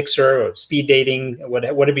 meetup mixer or speed dating,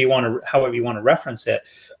 however you want to reference it.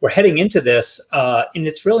 We're heading into this, and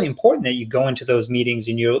it's really important that you go into those meetings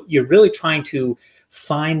and you're really trying to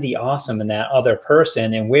find the awesome in that other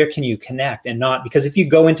person, and where can you connect, and not, because if you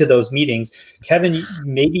go into those meetings, Kevin,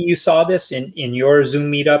 maybe you saw this in your Zoom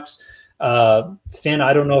meetups. Finn,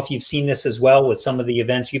 I don't know if you've seen this as well with some of the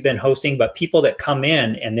events you've been hosting, but people that come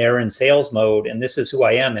in and they're in sales mode and this is who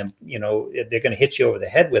I am, and they're going to hit you over the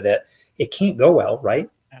head with it. It can't go well, right?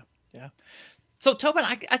 Yeah. So Tobin,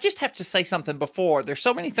 I just have to say something before. There's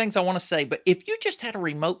so many things I want to say, but if you just had a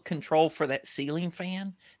remote control for that ceiling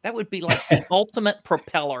fan, that would be like the ultimate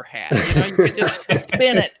propeller hat. You could just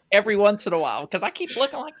spin it every once in a while, because I keep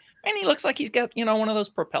looking like, man, he looks like he's got, one of those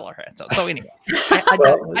propeller hats. So anyway,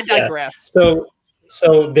 I digress. Yeah.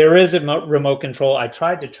 So there is a remote control. I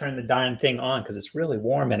tried to turn the darn thing on because it's really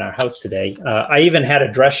warm in our house today. I even had a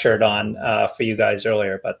dress shirt on for you guys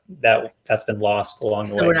earlier, but that's been lost along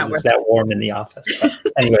the way because it's that warm in the office. But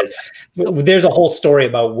anyways, there's a whole story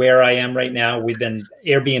about where I am right now. We've been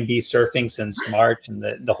Airbnb surfing since March and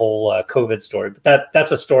the whole COVID story, but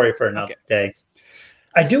that's a story for another day.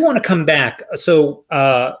 I do want to come back. So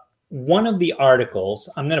one of the articles,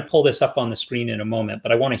 I'm going to pull this up on the screen in a moment,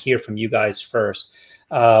 but I want to hear from you guys first.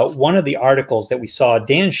 One of the articles that we saw,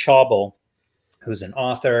 Dan Schawbel, who's an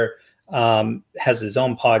author, has his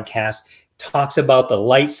own podcast, talks about the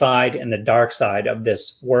light side and the dark side of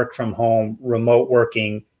this work from home, remote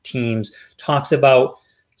working teams, talks about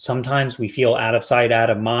sometimes we feel out of sight, out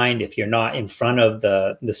of mind. If you're not in front of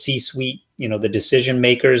the C-suite, the decision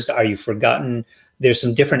makers, are you forgotten? There's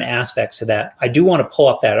some different aspects to that. I do want to pull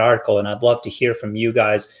up that article, and I'd love to hear from you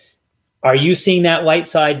guys. Are you seeing that light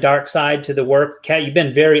side, dark side to the work? Kat, you've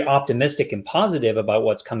been very optimistic and positive about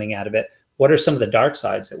what's coming out of it. What are some of the dark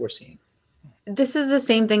sides that we're seeing? This is the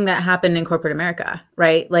same thing that happened in corporate America,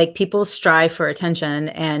 right? Like people strive for attention,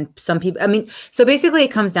 and some people, so basically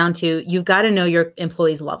it comes down to, you've got to know your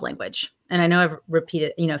employees' love language. And I know I've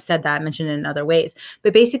repeated, said that, mentioned it in other ways,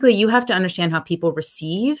 but basically you have to understand how people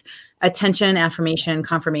receive attention, affirmation,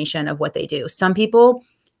 confirmation of what they do. Some people,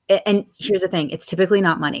 and here's the thing, it's typically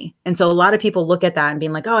not money. And so a lot of people look at that and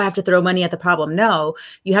being like, oh, I have to throw money at the problem. No,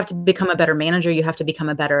 you have to become a better manager. You have to become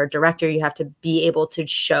a better director. You have to be able to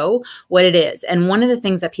show what it is. And one of the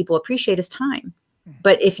things that people appreciate is time.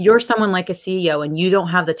 But if you're someone like a CEO and you don't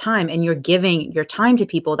have the time and you're giving your time to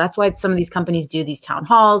people, that's why some of these companies do these town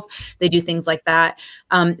halls, they do things like that.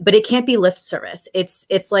 But it can't be lip service.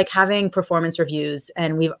 It's like having performance reviews,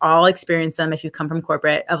 and we've all experienced them if you come from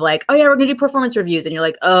corporate, of like, oh yeah, we're gonna do performance reviews. And you're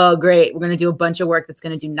like, oh great, we're gonna do a bunch of work that's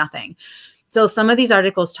gonna do nothing. So some of these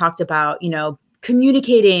articles talked about,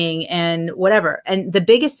 communicating and whatever. And the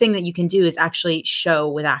biggest thing that you can do is actually show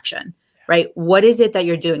with action. Right? What is it that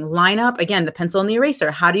you're doing? Line up, again, the pencil and the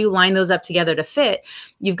eraser. How do you line those up together to fit?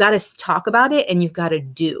 You've got to talk about it and you've got to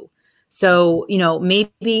do. So,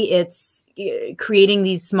 maybe it's creating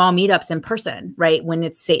these small meetups in person, right? When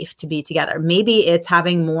it's safe to be together. Maybe it's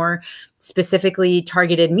having more specifically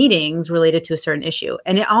targeted meetings related to a certain issue.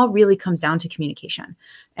 And it all really comes down to communication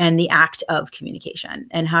and the act of communication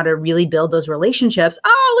and how to really build those relationships.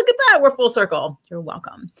 Oh, look at that. We're full circle. You're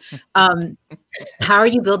welcome. How are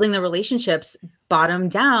you building the relationships bottom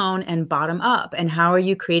down and bottom up? And how are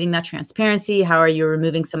you creating that transparency? How are you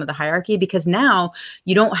removing some of the hierarchy? Because now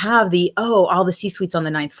you don't have all the C-suites on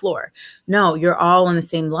the 9th floor. No, you're all on the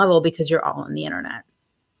same level because you're all on the internet.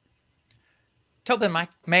 Tobin,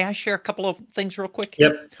 may I share a couple of things real quick?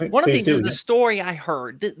 Yep. One of these is the story I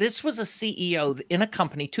heard. This was a CEO in a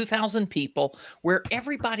company, 2,000 people, where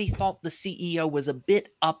everybody thought the CEO was a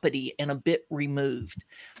bit uppity and a bit removed.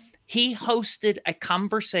 He hosted a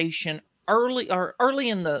conversation early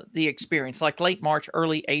in the experience, like late March,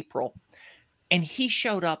 early April, and he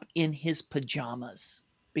showed up in his pajamas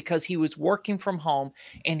because he was working from home,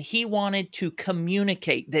 and he wanted to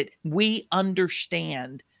communicate that we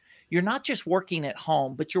understand you're not just working at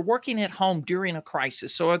home, but you're working at home during a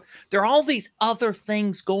crisis. So there are all these other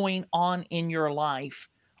things going on in your life.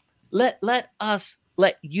 Let us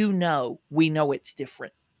let you know we know it's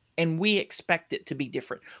different, and we expect it to be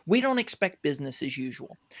different. We don't expect business as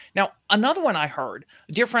usual. Now, another one I heard,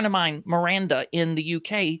 a dear friend of mine, Miranda in the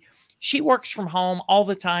UK, she works from home all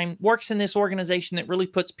the time, works in this organization that really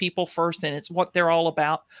puts people first, and it's what they're all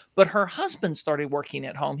about. But her husband started working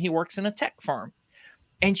at home. He works in a tech firm.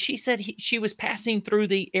 And she said she was passing through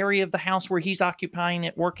the area of the house where he's occupying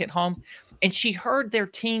at work at home, and she heard their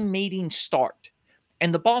team meeting start.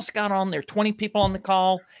 And the boss got on, there are 20 people on the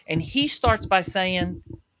call, and he starts by saying,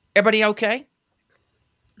 everybody okay?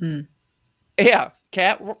 Yeah,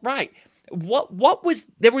 Kat, right.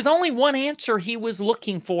 There was only one answer he was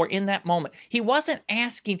looking for in that moment. He wasn't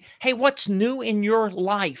asking, hey, what's new in your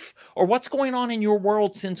life or what's going on in your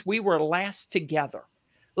world since we were last together?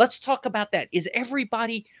 Let's talk about that. Is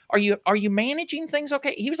everybody, are you managing things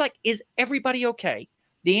okay? He was like, is everybody okay?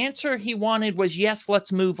 The answer he wanted was, yes,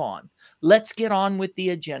 let's move on. Let's get on with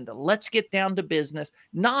the agenda. Let's get down to business.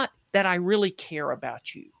 Not that I really care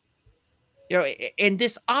about you. And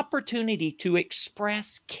this opportunity to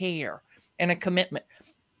express care and a commitment.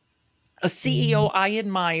 A CEO I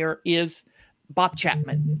admire is Bob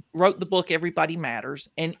Chapman, wrote the book, Everybody Matters.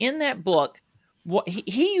 And in that book,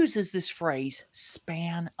 he uses this phrase,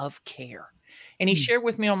 span of care. And he shared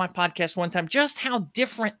with me on my podcast one time just how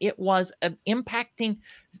different it was of impacting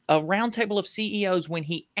a roundtable of CEOs when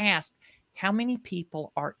he asked, how many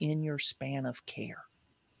people are in your span of care?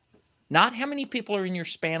 Not how many people are in your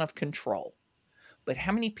span of control, but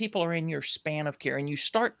how many people are in your span of care. And you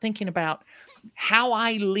start thinking about how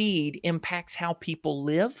I lead impacts how people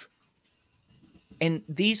live. And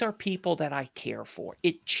these are people that I care for.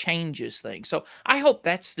 It changes things. So I hope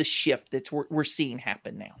that's the shift that we're seeing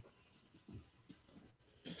happen now.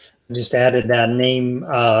 Just added that name,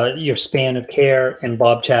 your span of care, and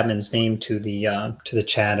Bob Chapman's name to the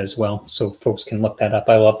chat as well, so folks can look that up.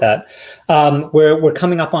 I love that. We're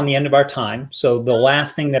coming up on the end of our time, so the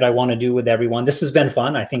last thing that I want to do with everyone, this has been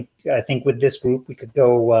fun. I think with this group we could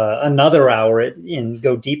go another hour and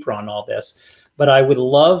go deeper on all this, but I would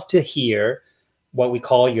love to hear what we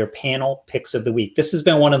call your panel picks of the week. This has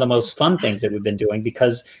been one of the most fun things that we've been doing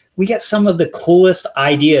because we get some of the coolest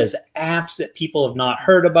ideas, apps that people have not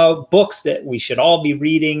heard about, books that we should all be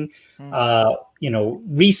reading,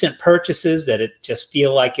 recent purchases that it just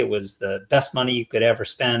feel like it was the best money you could ever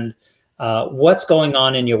spend. What's going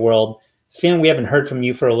on in your world? Finn, we haven't heard from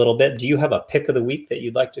you for a little bit. Do you have a pick of the week that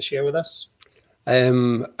you'd like to share with us?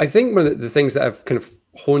 I think one of the things that I've kind of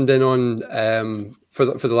honed in on for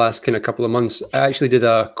the last kind of couple of months, I actually did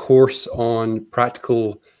a course on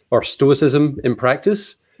practical or stoicism in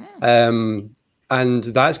practice. And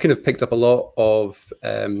that's kind of picked up a lot of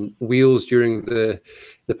wheels during the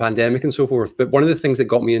pandemic and so forth. But one of the things that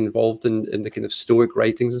got me involved in the kind of stoic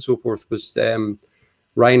writings and so forth was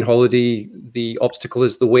Ryan Holiday, The Obstacle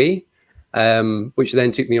is the Way, which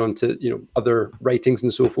then took me on to other writings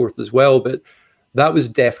and so forth as well. But that was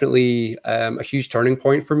definitely a huge turning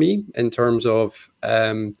point for me in terms of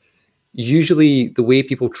usually the way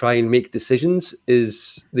people try and make decisions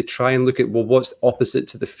is they try and look at, well, what's opposite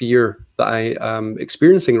to the fear that I am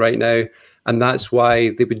experiencing right now? And that's why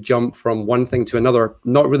they would jump from one thing to another,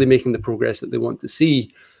 not really making the progress that they want to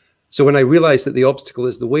see. So when I realized that the obstacle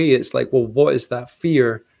is the way, it's like, well, what is that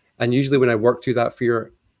fear? And usually when I work through that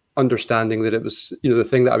fear, understanding that it was, the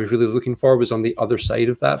thing that I was really looking for was on the other side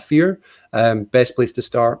of that fear. Best place to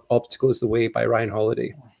start, Obstacle is the Way by Ryan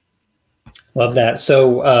Holiday. Love that.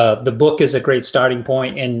 So the book is a great starting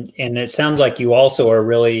point, and it sounds like you also are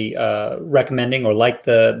really recommending or like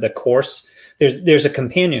the course. There's a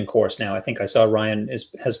companion course now. I think I saw Ryan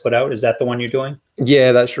has put out. Is that the one you're doing?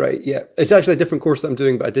 Yeah, that's right. Yeah, it's actually a different course that I'm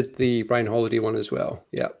doing, but I did the Ryan Holiday one as well.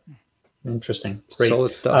 Yeah, interesting. Great.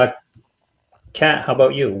 Solid stuff. Kat, how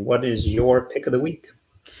about you? What is your pick of the week?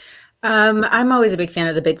 I'm always a big fan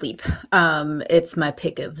of The Big Leap. It's my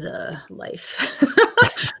pick of the life.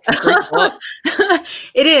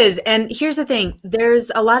 It is. And here's the thing.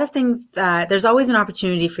 There's a lot of things that there's always an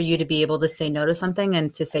opportunity for you to be able to say no to something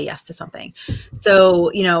and to say yes to something. So,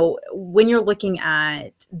 when you're looking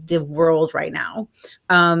at the world right now,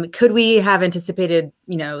 could we have anticipated,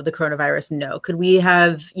 the coronavirus? No. Could we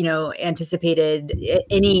have, anticipated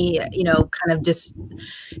any, kind of just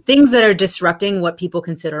things that are disrupting what people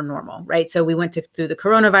consider normal, right? So we went through the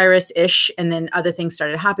coronavirus-ish, and then other things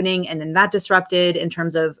started happening, and then that disrupted in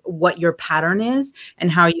terms of what your pattern is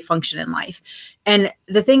and how you function in life. And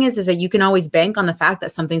the thing is that you can always bank on the fact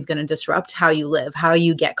that something's going to disrupt how you live, how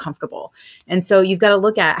you get comfortable. And so you've got to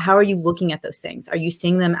look at, how are you looking at those things? Are you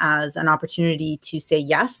seeing them as an opportunity to say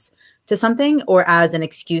yes to something, or as an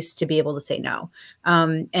excuse to be able to say no?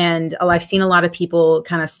 And I've seen a lot of people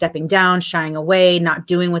kind of stepping down, shying away, not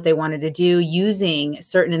doing what they wanted to do, using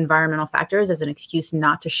certain environmental factors as an excuse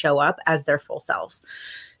not to show up as their full selves.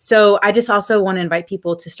 So I just also want to invite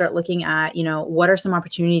people to start looking at, what are some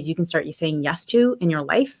opportunities you can start saying yes to in your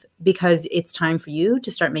life, because it's time for you to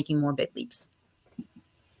start making more big leaps.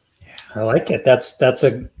 I like it. That's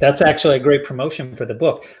actually a great promotion for the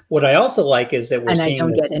book. What I also like is that I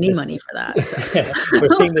don't get any money for that. So.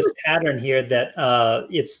 We're seeing this pattern here that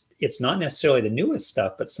it's not necessarily the newest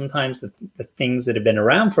stuff, but sometimes the things that have been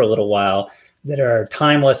around for a little while that are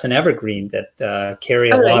timeless and evergreen that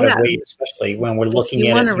carry a lot of weight, especially when we're looking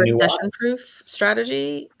at it through new eyes. Want a recession-proof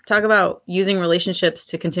strategy? Talk about using relationships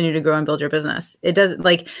to continue to grow and build your business. It doesn't,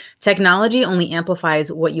 technology only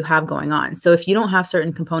amplifies what you have going on. So if you don't have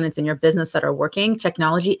certain components in your business that are working,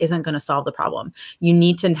 technology isn't going to solve the problem. You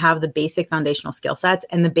need to have the basic foundational skill sets,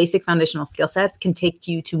 and the basic foundational skill sets can take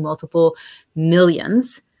you to multiple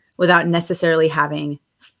millions without necessarily having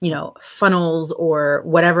funnels or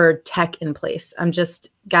whatever tech in place. I'm just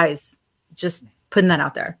putting that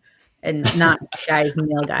out there, and not guys,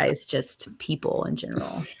 male guys, just people in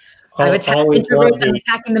general. I'm attacking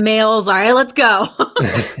the males. All right, let's go.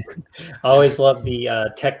 Always love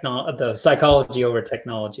the psychology over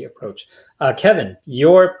technology approach. Kevin,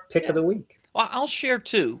 your pick of the week. Well, I'll share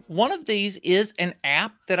two. One of these is an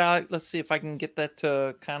app that let's see if I can get that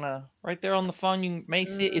to kind of right there on the phone. You may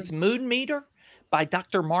see it. It's Mood Meter by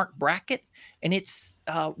Dr. Mark Brackett. And it's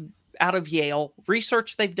out of Yale,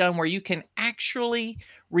 research they've done where you can actually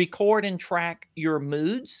record and track your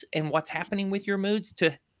moods and what's happening with your moods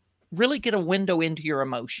to really get a window into your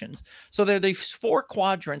emotions. So there are these 4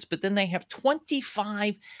 quadrants, but then they have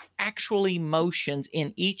 25 actual emotions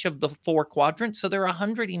in each of the 4 quadrants. So there are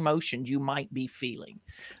 100 emotions you might be feeling.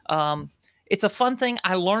 It's a fun thing.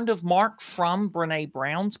 I learned of Mark from Brene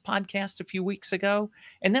Brown's podcast a few weeks ago.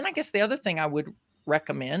 And then I guess the other thing I would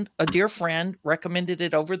recommend, a dear friend recommended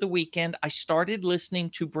it over the weekend. I started listening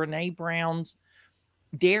to Brene Brown's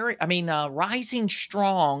Rising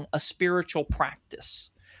Strong, a Spiritual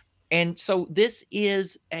Practice. And so this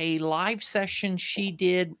is a live session she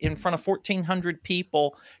did in front of 1,400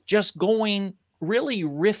 people, just going really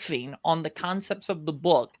riffing on the concepts of the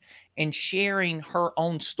book and sharing her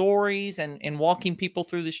own stories and walking people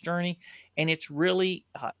through this journey. And it's really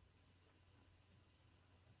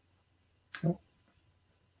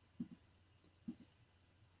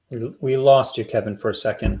we lost you, Kevin, for a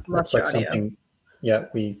second. Looks like something. Yeah,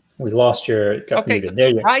 we lost your. Got muted. There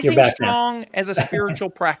you. Rising you're back Strong now. as a Spiritual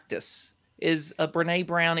Practice is a Brene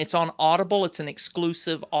Brown. It's on Audible. It's an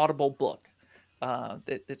exclusive Audible book.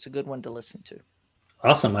 That's a good one to listen to.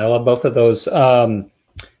 Awesome. I love both of those.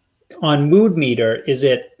 On Mood Meter,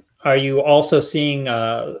 are you also seeing,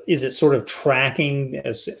 is it sort of tracking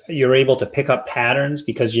as you're able to pick up patterns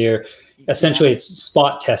because essentially it's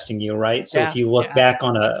spot testing you, right? So if you look back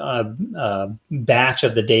on a batch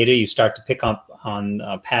of the data, you start to pick up on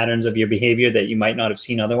patterns of your behavior that you might not have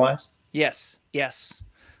seen otherwise? Yes.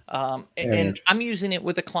 And I'm using it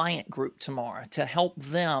with a client group tomorrow to help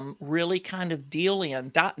them really kind of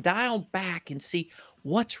dial back and see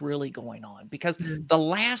what's really going on. Because the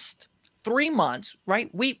last 3 months, right,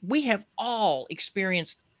 we have all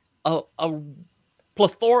experienced a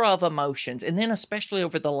plethora of emotions. And then especially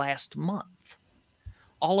over the last month,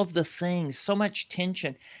 all of the things, so much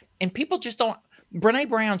tension. And people just don't. Brene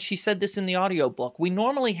Brown, she said this in the audiobook. We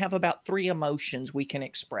normally have about 3 emotions we can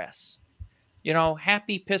express.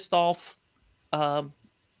 Happy, pissed off,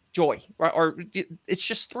 joy, right? Or it's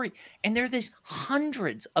just 3. And there are these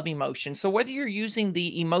hundreds of emotions. So whether you're using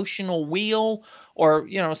the emotional wheel or,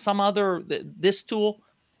 some other, this tool,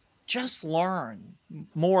 just learn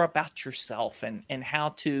more about yourself and how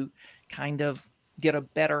to kind of get a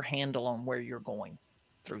better handle on where you're going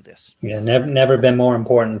through this. Yeah, never been more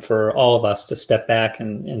important for all of us to step back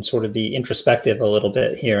and sort of be introspective a little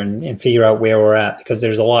bit here and figure out where we're at, because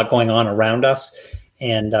there's a lot going on around us.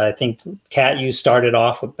 And I think, Kat, you started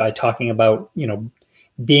off by talking about,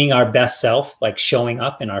 being our best self, like showing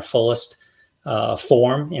up in our fullest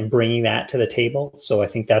form and bringing that to the table. So I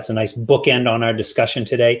think that's a nice bookend on our discussion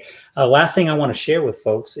today. Last thing I want to share with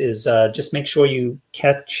folks is just make sure you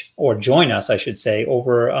catch or join us, I should say,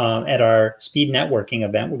 over at our speed networking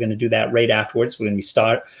event. We're going to do that right afterwards. We're going to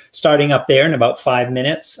be starting up there in about 5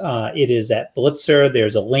 minutes. It is at Blitzer.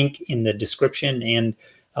 There's a link in the description, and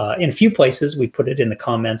in a few places we put it in the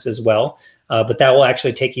comments as well. But that will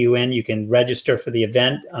actually take you in. You can register for the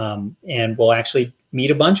event, and we'll actually meet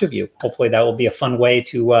a bunch of you. Hopefully that will be a fun way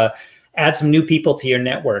to add some new people to your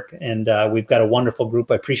network. And we've got a wonderful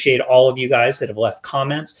group. I appreciate all of you guys that have left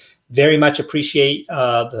comments. Very much appreciate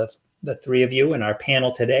the 3 of you in our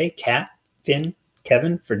panel today, Kat, Finn,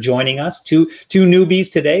 Kevin, for joining us. Two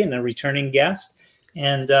newbies today and a returning guest.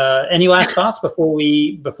 And any last thoughts before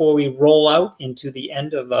we roll out into the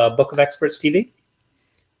end of Book of Experts TV?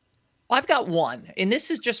 I've got one, and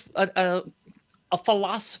this is just a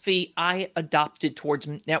philosophy I adopted towards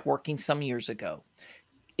networking some years ago.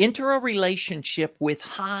 Enter a relationship with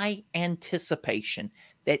high anticipation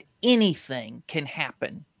that anything can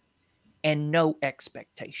happen and no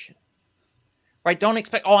expectation. Right? Don't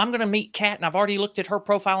expect, I'm going to meet Kat, and I've already looked at her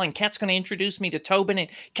profile, and Kat's going to introduce me to Tobin, and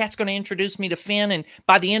Kat's going to introduce me to Finn, and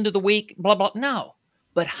by the end of the week, blah, blah. No,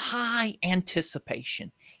 but high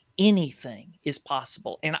anticipation. Anything is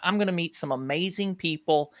possible. And I'm going to meet some amazing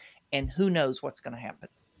people, and who knows what's going to happen.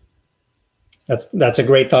 That's a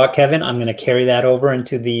great thought, Kevin. I'm going to carry that over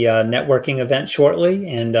into the networking event shortly.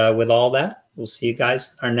 And with all that, we'll see you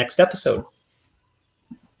guys in our next episode.